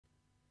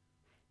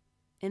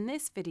In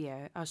this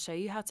video, I'll show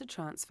you how to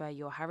transfer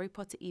your Harry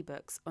Potter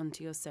ebooks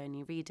onto your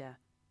Sony Reader.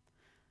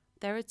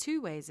 There are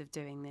two ways of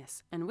doing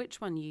this, and which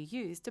one you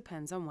use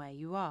depends on where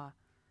you are.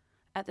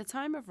 At the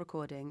time of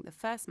recording, the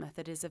first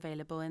method is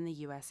available in the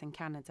US and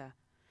Canada.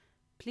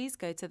 Please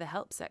go to the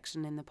Help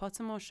section in the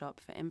Pottermore Shop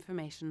for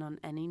information on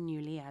any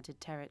newly added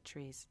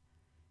territories.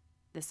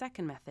 The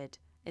second method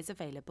is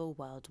available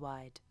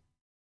worldwide.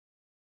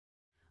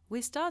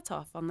 We start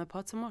off on the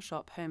Pottermore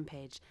Shop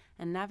homepage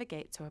and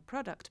navigate to a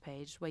product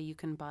page where you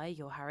can buy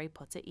your Harry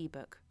Potter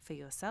ebook for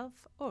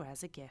yourself or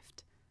as a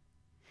gift.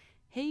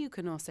 Here you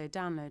can also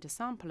download a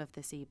sample of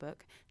this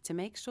ebook to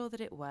make sure that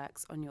it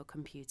works on your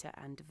computer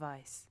and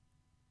device.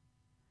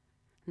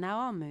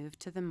 Now I'll move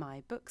to the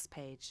My Books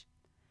page.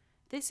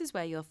 This is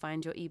where you'll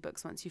find your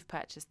ebooks once you've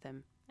purchased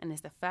them and is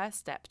the first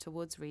step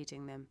towards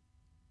reading them.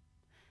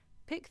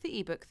 Pick the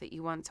ebook that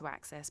you want to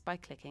access by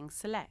clicking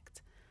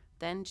Select.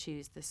 Then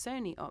choose the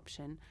Sony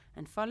option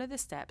and follow the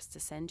steps to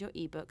send your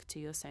ebook to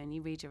your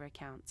Sony Reader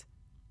account.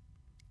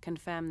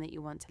 Confirm that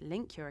you want to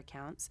link your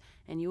accounts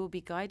and you will be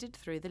guided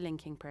through the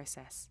linking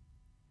process.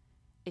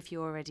 If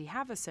you already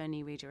have a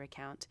Sony Reader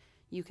account,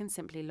 you can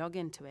simply log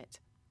into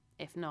it.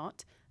 If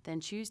not, then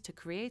choose to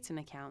create an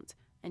account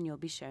and you'll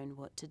be shown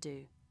what to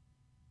do.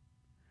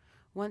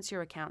 Once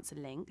your accounts are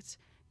linked,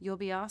 you'll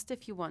be asked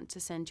if you want to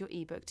send your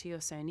ebook to your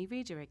Sony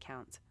Reader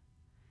account.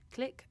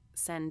 Click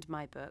Send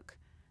My Book,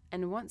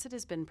 and once it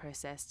has been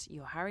processed,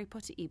 your Harry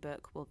Potter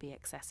ebook will be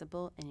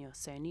accessible in your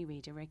Sony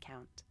Reader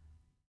account.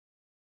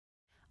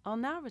 I'll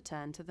now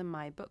return to the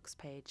My Books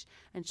page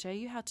and show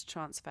you how to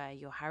transfer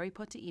your Harry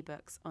Potter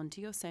ebooks onto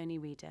your Sony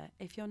Reader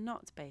if you're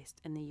not based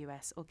in the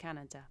US or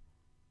Canada.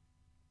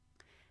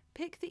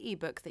 Pick the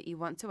ebook that you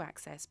want to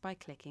access by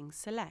clicking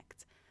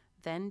Select.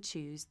 Then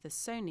choose the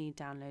Sony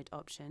download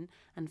option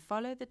and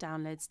follow the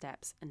download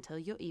steps until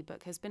your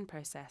ebook has been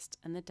processed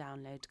and the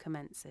download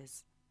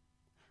commences.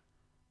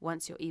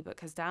 Once your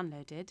ebook has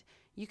downloaded,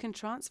 you can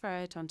transfer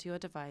it onto your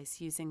device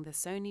using the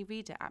Sony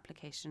Reader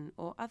application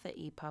or other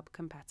EPUB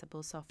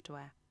compatible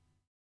software.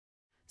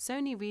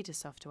 Sony Reader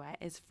software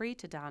is free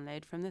to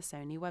download from the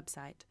Sony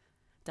website,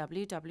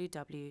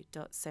 www.sony.com.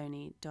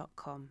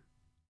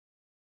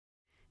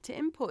 To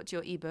import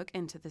your ebook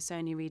into the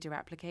Sony Reader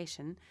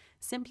application,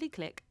 simply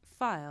click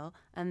File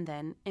and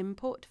then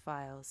Import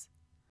Files.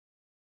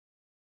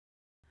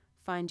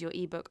 Find your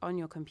ebook on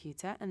your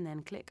computer and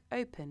then click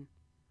Open.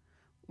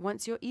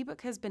 Once your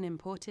ebook has been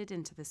imported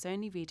into the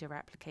Sony Reader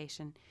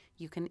application,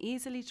 you can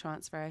easily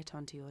transfer it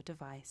onto your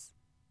device.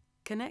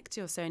 Connect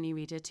your Sony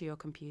Reader to your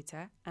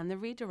computer and the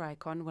Reader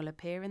icon will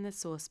appear in the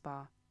source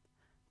bar.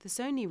 The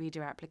Sony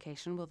Reader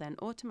application will then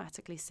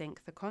automatically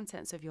sync the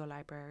contents of your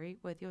library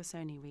with your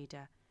Sony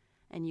Reader,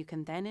 and you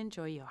can then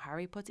enjoy your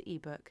Harry Potter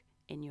ebook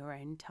in your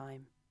own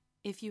time.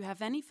 If you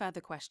have any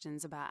further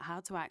questions about how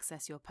to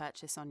access your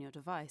purchase on your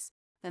device,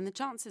 then the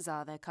chances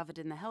are they're covered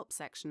in the Help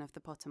section of the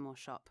Pottermore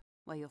Shop,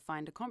 where you'll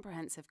find a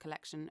comprehensive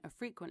collection of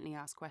frequently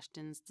asked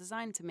questions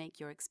designed to make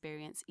your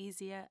experience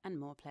easier and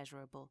more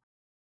pleasurable.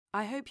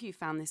 I hope you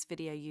found this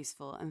video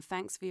useful and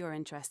thanks for your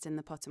interest in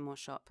the Pottermore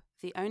Shop,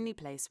 the only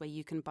place where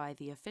you can buy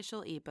the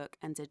official ebook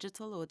and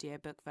digital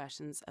audiobook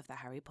versions of the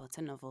Harry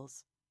Potter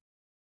novels.